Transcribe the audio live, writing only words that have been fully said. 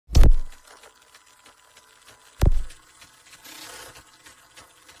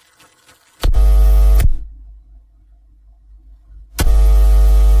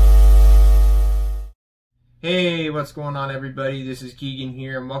Hey, what's going on everybody? This is Keagan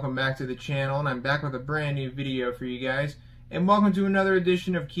here and welcome back to the channel, and I'm back with a brand new video for you guys. And welcome to another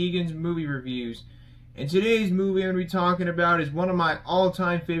edition of Keagan's Movie Reviews. And today's movie I'm going to be talking about is one of my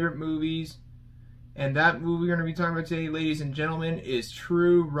all-time favorite movies. And that movie we're going to be talking about today, ladies and gentlemen, is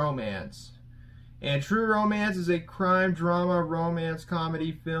True Romance. And True Romance is a crime drama romance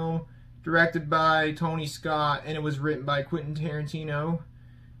comedy film directed by Tony Scott, and it was written by Quentin Tarantino.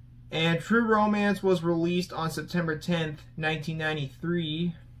 And True Romance was released on September 10th,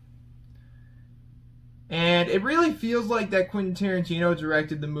 1993. And it really feels like that Quentin Tarantino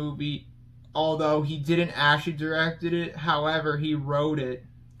directed the movie, although he didn't actually direct it. However, he wrote it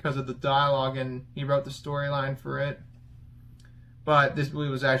because of the dialogue, and he wrote the storyline for it. But this movie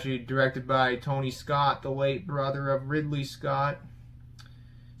was actually directed by Tony Scott, the late brother of Ridley Scott.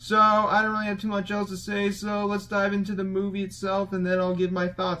 So, I don't really have too much else to say, so let's dive into the movie itself, and then I'll give my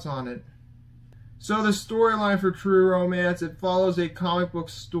thoughts on it. So, the storyline for True Romance, it follows a comic book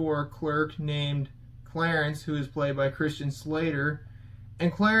store clerk named Clarence, who is played by Christian Slater,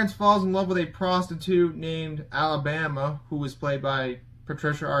 and Clarence falls in love with a prostitute named Alabama, who was played by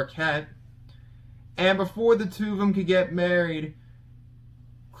Patricia Arquette, and before the two of them could get married,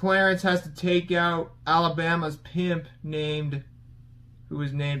 Clarence has to take out Alabama's pimp who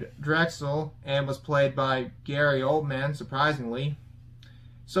was named Drexel and was played by Gary Oldman, surprisingly.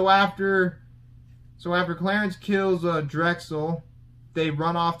 So after Clarence kills Drexel, they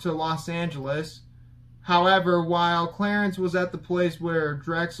run off to Los Angeles. However, while Clarence was at the place where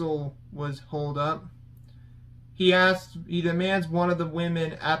Drexel was holed up, he demands one of the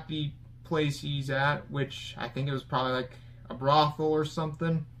women at the place he's at, which I think it was probably like a brothel or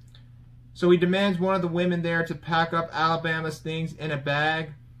something. So he demands one of the women there to pack up Alabama's things in a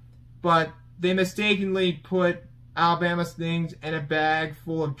bag, but they mistakenly put Alabama's things in a bag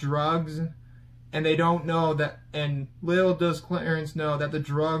full of drugs, and they don't know that, and little does Clarence know that the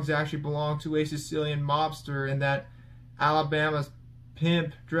drugs actually belong to a Sicilian mobster, and that Alabama's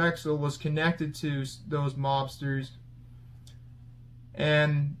pimp Drexel was connected to those mobsters.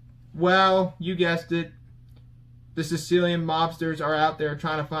 And, well, you guessed it, the Sicilian mobsters are out there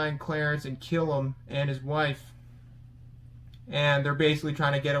trying to find Clarence and kill him and his wife. And they're basically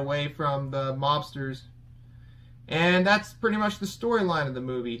trying to get away from the mobsters. And that's pretty much the storyline of the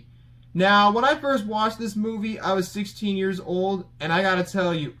movie. Now, when I first watched this movie, I was 16 years old, and I gotta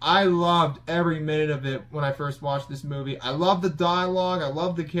tell you, I loved every minute of it when I first watched this movie. I love the dialogue, I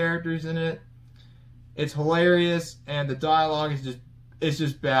love the characters in it. It's hilarious, and the dialogue is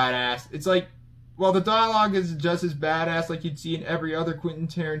just badass. It's like, well, the dialogue is just as badass like you'd see in every other Quentin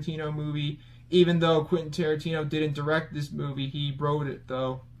Tarantino movie, even though Quentin Tarantino didn't direct this movie. He wrote it,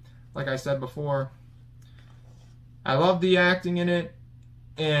 though, like I said before. I love the acting in it,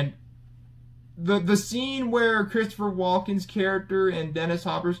 and the scene where Christopher Walken's character and Dennis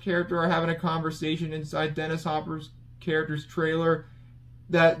Hopper's character are having a conversation inside Dennis Hopper's character's trailer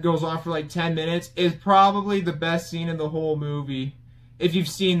that goes on for like 10 minutes is probably the best scene in the whole movie. If you've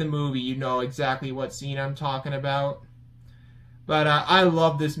seen the movie, you know exactly what scene I'm talking about. But I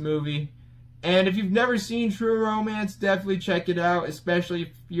love this movie. And if you've never seen True Romance, definitely check it out. Especially if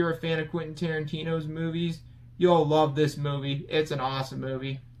you're a fan of Quentin Tarantino's movies. You'll love this movie. It's an awesome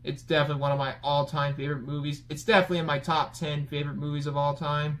movie. It's definitely one of my all-time favorite movies. It's definitely in my top 10 favorite movies of all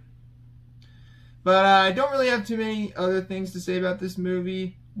time. But I don't really have too many other things to say about this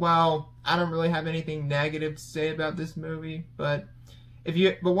movie. Well, I don't really have anything negative to say about this movie. But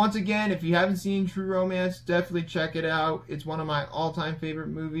once again, if you haven't seen True Romance, definitely check it out. It's one of my all-time favorite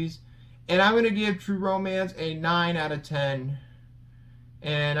movies. And I'm going to give True Romance a 9 out of 10.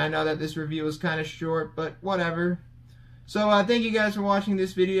 And I know that this review was kind of short, but whatever. So thank you guys for watching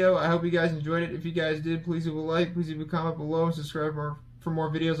this video. I hope you guys enjoyed it. If you guys did, please leave a like, please leave a comment below, and subscribe for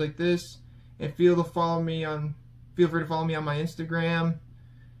more videos like this. And feel free to follow me on my Instagram.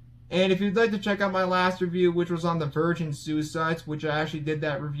 And if you'd like to check out my last review, which was on the virgin suicides, which I actually did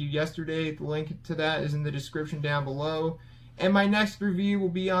that review yesterday, the link to that is in the description down below. And my next review will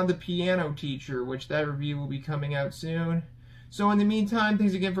be on the piano teacher, which that review will be coming out soon. So in the meantime,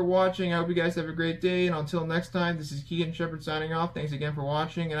 thanks again for watching. I hope you guys have a great day. And until next time, this is Keagan Shepherd signing off. Thanks again for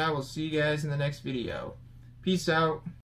watching, and I will see you guys in the next video. Peace out.